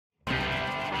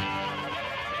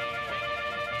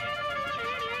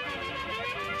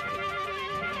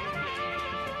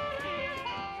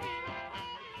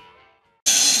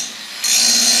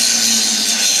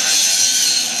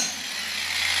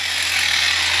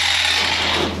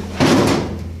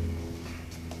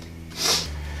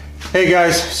Hey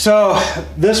guys, so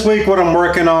this week what I'm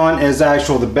working on is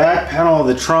the back panel of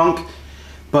the trunk,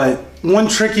 but one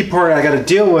tricky part I got to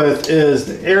deal with is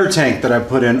the air tank that I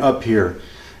put in up here.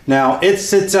 Now it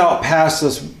sits out past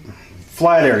this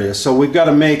flat area, so we've got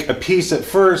to make a piece at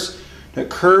first that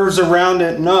curves around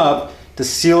it and up to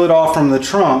seal it off from the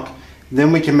trunk.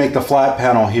 Then we can make the flat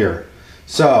panel here.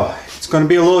 So it's going to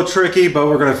be a little tricky, but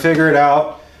we're going to figure it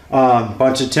out.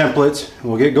 Bunch of templates,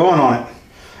 we'll get going on it.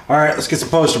 All right, let's get some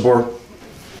poster board.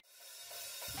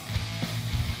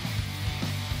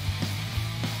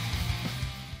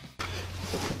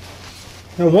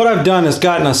 Now what I've done is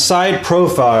gotten a side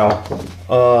profile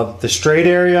of the straight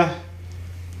area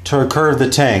to curve the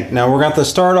tank. Now we're going to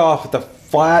start off with a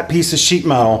flat piece of sheet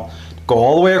metal, go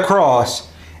all the way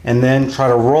across, and then try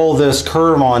to roll this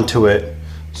curve onto it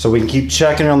so we can keep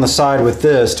checking it on the side with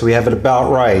this till we have it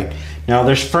about right. Now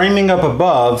there's framing up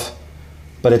above,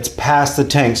 but it's past the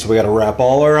tank, so we got to wrap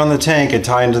all around the tank and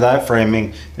tie into that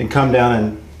framing, then come down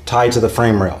and tie to the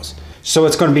frame rails. So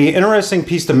it's going to be an interesting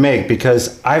piece to make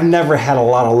because I've never had a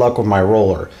lot of luck with my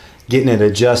roller, getting it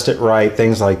adjusted right,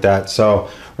 things like that.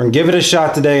 So we're going to give it a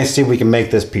shot today and see if we can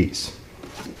make this piece.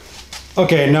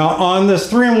 Okay, now on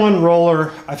this 3-in-1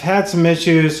 roller, I've had some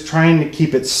issues trying to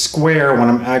keep it square when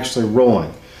I'm actually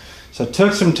rolling. So I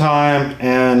took some time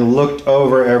and looked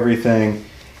over everything,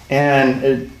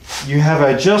 and you have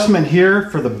an adjustment here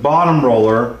for the bottom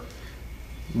roller.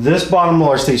 This bottom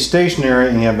roller stays stationary,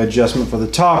 and you have an adjustment for the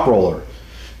top roller.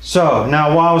 So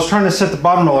now while I was trying to set the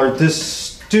bottom roller, this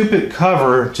stupid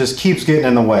cover just keeps getting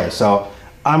in the way, so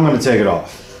I'm going to take it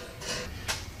off.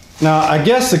 Now I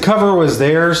guess the cover was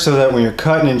there so that when you're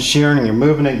cutting and shearing and you're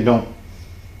moving it, you don't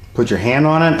put your hand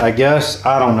on it, I guess.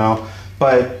 I don't know.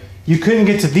 But you couldn't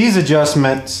get to these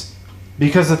adjustments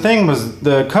because the thing was,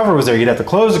 the cover was there. You'd have to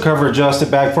close the cover, adjust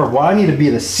it back and forth. Well, I need to be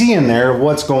able to see in there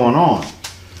what's going on.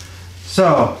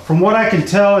 So from what I can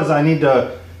tell is I need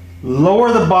to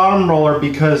lower the bottom roller,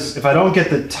 because if I don't get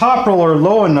the top roller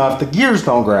low enough, the gears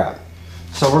don't grab.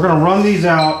 So we're going to run these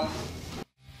out.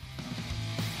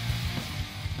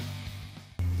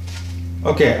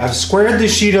 Okay, I've squared the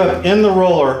sheet up in the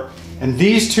roller, and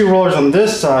these two rollers on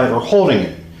this side are holding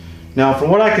it. Now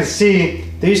from what I can see,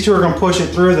 these two are going to push it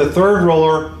through the third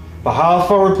roller, but how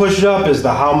far we push it up is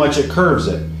how much it curves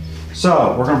it.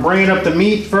 So we're going to bring it up to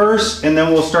meet first, and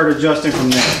then we'll start adjusting from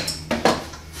there.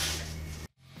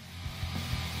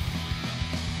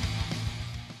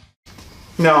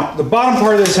 Now the bottom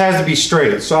part of this has to be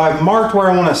straight, so I've marked where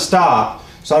I want to stop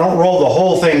so I don't roll the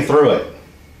whole thing through it.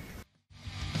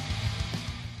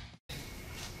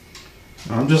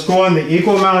 I'm just going the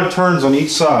equal amount of turns on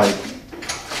each side.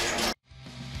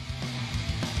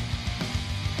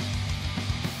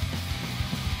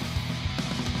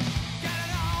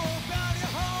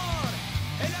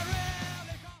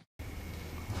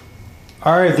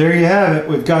 Alright, there you have it.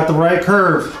 We've got the right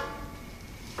curve.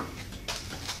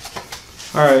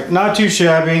 Alright, not too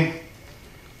shabby.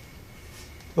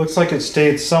 Looks like it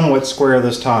stayed somewhat square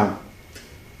this time.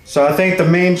 So I think the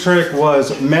main trick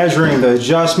was measuring the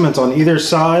adjustments on either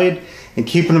side and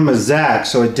keeping them exact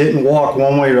so it didn't walk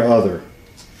one way or the other.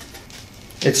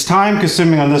 It's time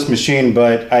consuming on this machine,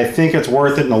 but I think it's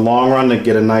worth it in the long run to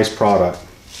get a nice product.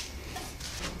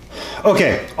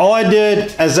 Okay, all I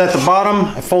did is at the bottom,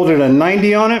 I folded a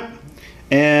 90 on it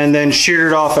and then sheared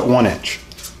it off at 1 inch.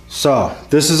 So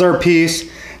this is our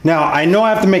piece. Now I know I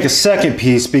have to make a second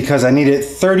piece because I need it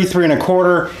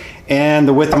 33¼ and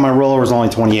the width of my roller was only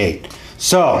 28.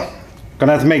 So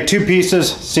gonna have to make 2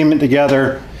 pieces, seam it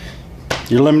together.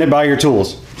 You're limited by your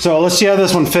tools. So let's see how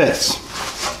this one fits.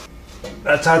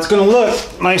 That's how it's gonna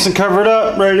look, nice and covered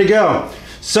up, ready to go.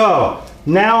 So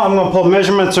now I'm gonna pull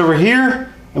measurements over here,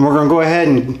 and we're gonna go ahead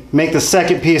and make the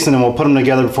second piece, and then we'll put them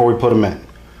together before we put them in.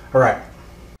 All right.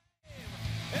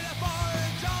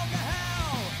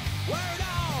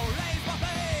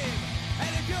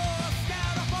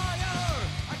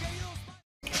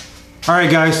 All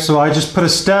right guys, so I just put a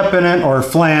step in it, or a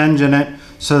flange in it,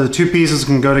 so the 2 pieces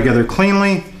can go together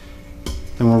cleanly.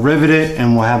 Then we'll rivet it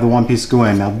and we'll have the 1 piece go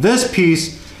in. Now this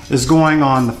piece is going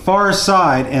on the far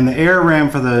side, and the air ram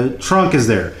for the trunk is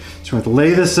there. So we have to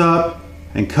lay this up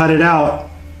and cut it out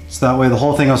so that way the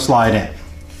whole thing will slide in.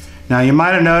 Now you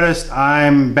might have noticed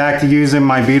I'm back to using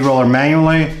my bead roller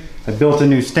manually. I built a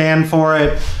new stand for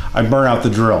it. I burned out the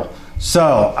drill.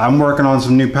 So I'm working on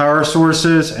some new power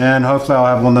sources, and hopefully I'll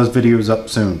have one of those videos up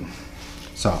soon.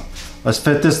 So let's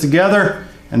fit this together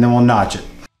and then we'll notch it.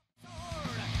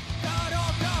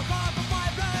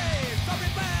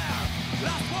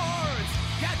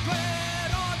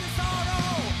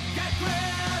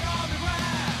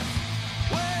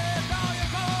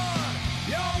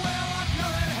 You're well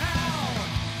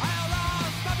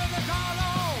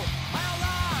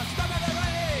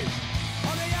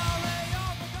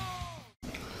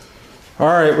All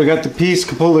right, we got the piece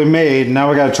completely made. Now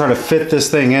we got to try to fit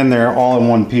this thing in there all in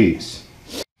one piece.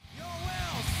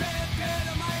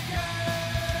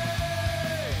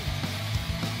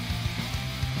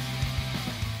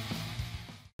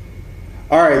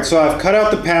 All right, so I've cut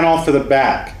out the panel for the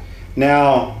back.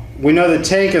 Now, we know the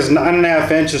tank is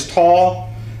 9.5 inches tall,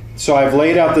 so I've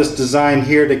laid out this design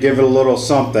here to give it a little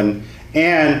something.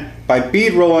 And by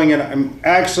bead rolling it, I'm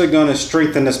actually going to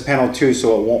strengthen this panel too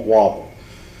so it won't wobble.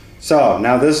 So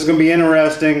now this is going to be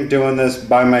interesting doing this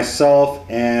by myself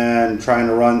and trying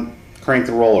to crank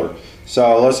the roller.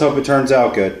 So let's hope it turns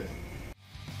out good.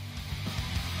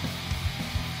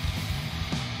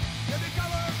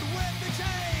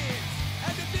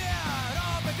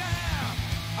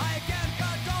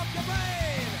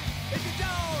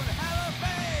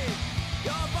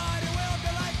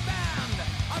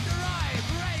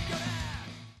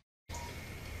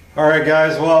 Alright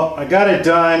guys, well I got it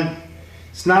done.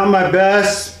 It's not my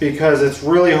best because it's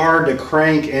really hard to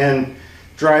crank and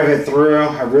drive it through.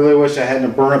 I really wish I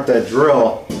hadn't burned up that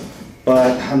drill,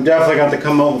 but I'm definitely going to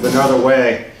come up with another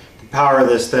way to power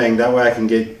this thing. That way I can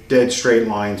get dead straight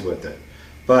lines with it.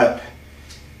 But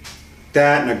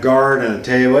that and a guard and a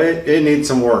table, it needs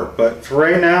some work. But for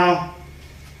right now,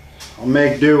 I'll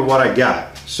make do with what I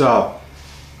got. So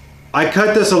I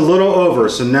cut this a little over,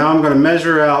 so now I'm going to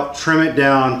measure out, trim it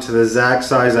down to the exact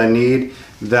size I need.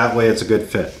 That way it's a good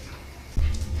fit.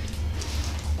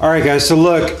 Alright guys, so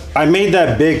look, I made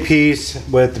that big piece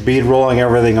with the bead rolling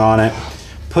everything on it,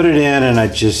 put it in, and I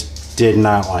just did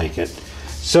not like it.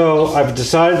 So I've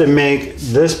decided to make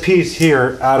this piece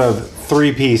here out of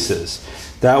 3 pieces.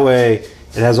 That way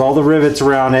it has all the rivets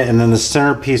around it, and then the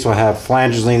center piece will have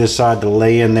flanges on either side to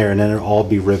lay in there, and then it'll all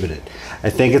be riveted. I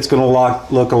think it's going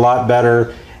to look a lot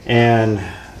better, and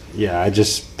yeah, I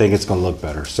just think it's going to look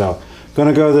better. So I'm going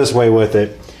to go this way with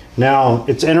it. Now,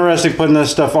 it's interesting putting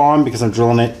this stuff on because I'm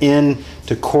drilling it in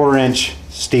to 1/4 inch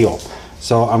steel.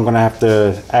 So I'm going to have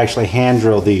to actually hand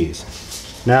drill these.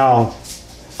 Now,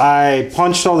 I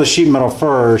punched all the sheet metal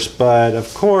first, but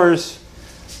of course,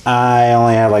 I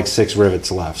only have like 6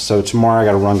 rivets left. So tomorrow I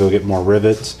got to run go get more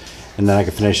rivets, and then I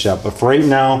can finish it up. But for right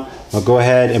now, I'll go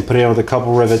ahead and put it in with a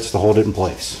couple rivets to hold it in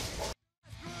place.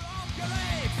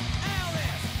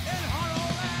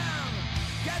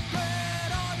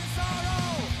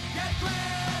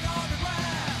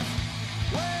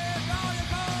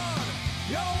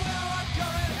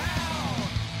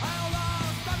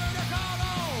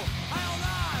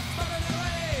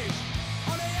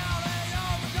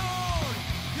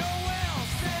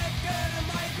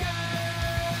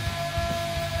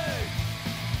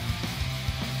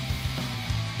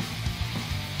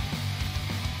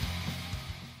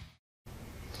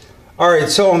 Alright,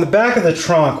 so on the back of the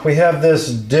trunk we have this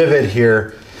divot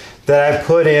here that I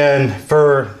put in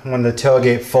for when the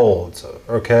tailgate folds,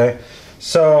 okay?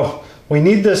 So we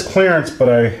need this clearance, but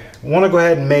I want to go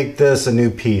ahead and make this a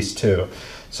new piece too.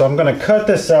 So I'm going to cut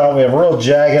this out. We have a real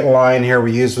jagged line here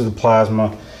we use with the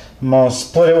plasma. I'm going to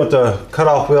split it with the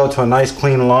cutoff wheel to a nice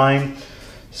clean line.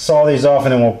 Saw these off,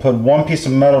 and then we'll put one piece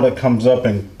of metal that comes up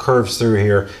and curves through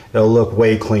here. It'll look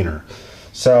way cleaner.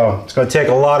 So it's going to take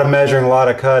a lot of measuring, a lot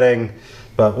of cutting,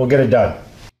 but we'll get it done.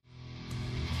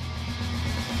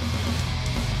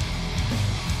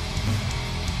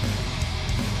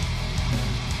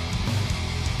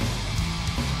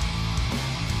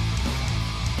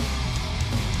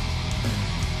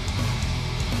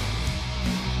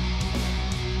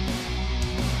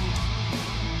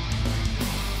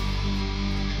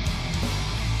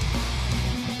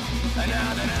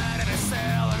 Another night in a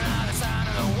cell, another sign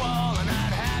on the wall, and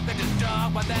I'd happy to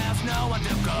talk, but there's no one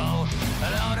to call.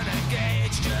 Alone in a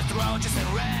cage, just roaches and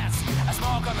rats. I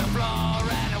smoke on the floor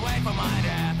and I wait for my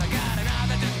death. I got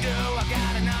another to do, I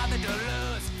got another to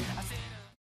lose.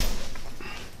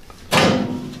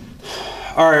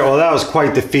 Alright, well that was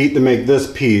quite the feat to make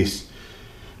this piece.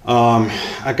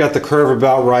 I got the curve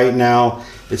about right now.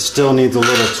 It still needs a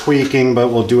little tweaking, but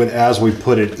we'll do it as we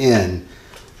put it in.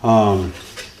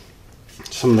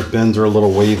 Some of the bends are a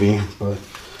little wavy, but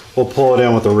we'll pull it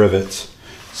in with the rivets.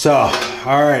 So,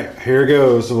 alright, here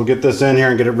goes. We'll get this in here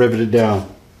and get it riveted down.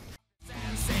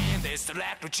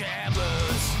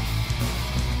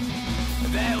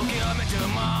 They'll kill me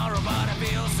tomorrow, but I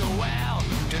feel so well.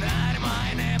 Tonight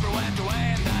my neighbor went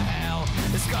away in the hell.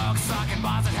 This cock-sucking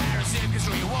bastard had received his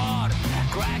reward,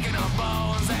 cracking up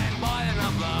bones and boiling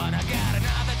up blood. I got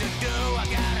another to do, I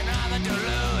got another to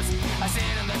lose. I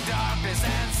sit in the darkness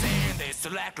and sing this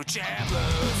electric chair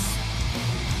blues.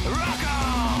 Rock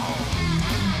on!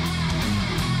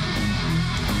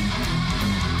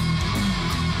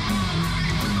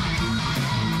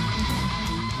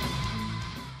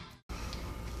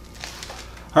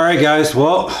 All right, guys.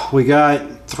 Well, we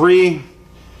got 3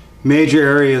 major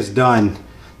areas done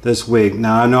this week.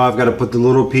 Now I know I've got to put the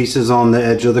little pieces on the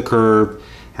edge of the curb,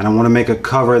 and I want to make a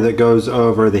cover that goes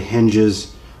over the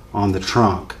hinges on the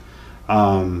trunk.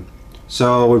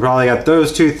 So we probably got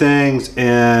those 2 things,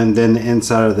 and then the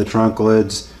inside of the trunk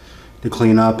lids to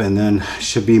clean up, and then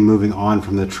should be moving on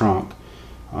from the trunk.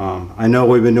 I know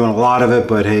we've been doing a lot of it,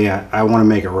 but hey, I want to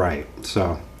make it right.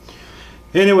 So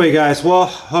anyway, guys, well,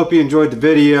 hope you enjoyed the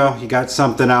video. You got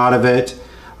something out of it.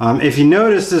 If you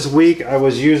noticed this week, I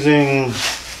was using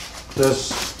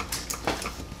this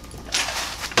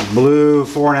blue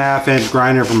 4.5 inch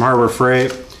grinder from Harbor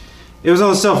Freight. It was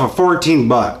on sale for 14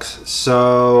 bucks,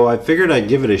 so I figured I'd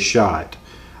give it a shot,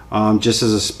 just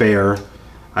as a spare.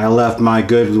 I left my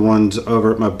good ones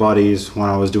over at my buddy's when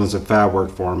I was doing some fab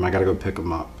work for him. I gotta go pick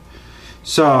them up.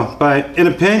 So, but in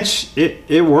a pinch,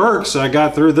 it works. I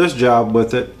got through this job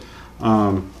with it.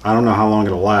 I don't know how long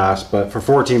it'll last, but for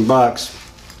 14 bucks,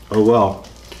 oh well.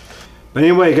 But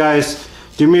anyway, guys,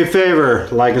 do me a favor,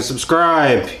 like and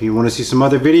subscribe. You want to see some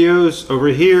other videos over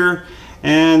here,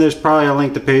 and there's probably a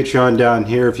link to Patreon down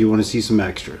here if you want to see some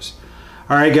extras.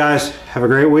 Alright, guys, have a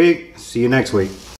great week. See you next week.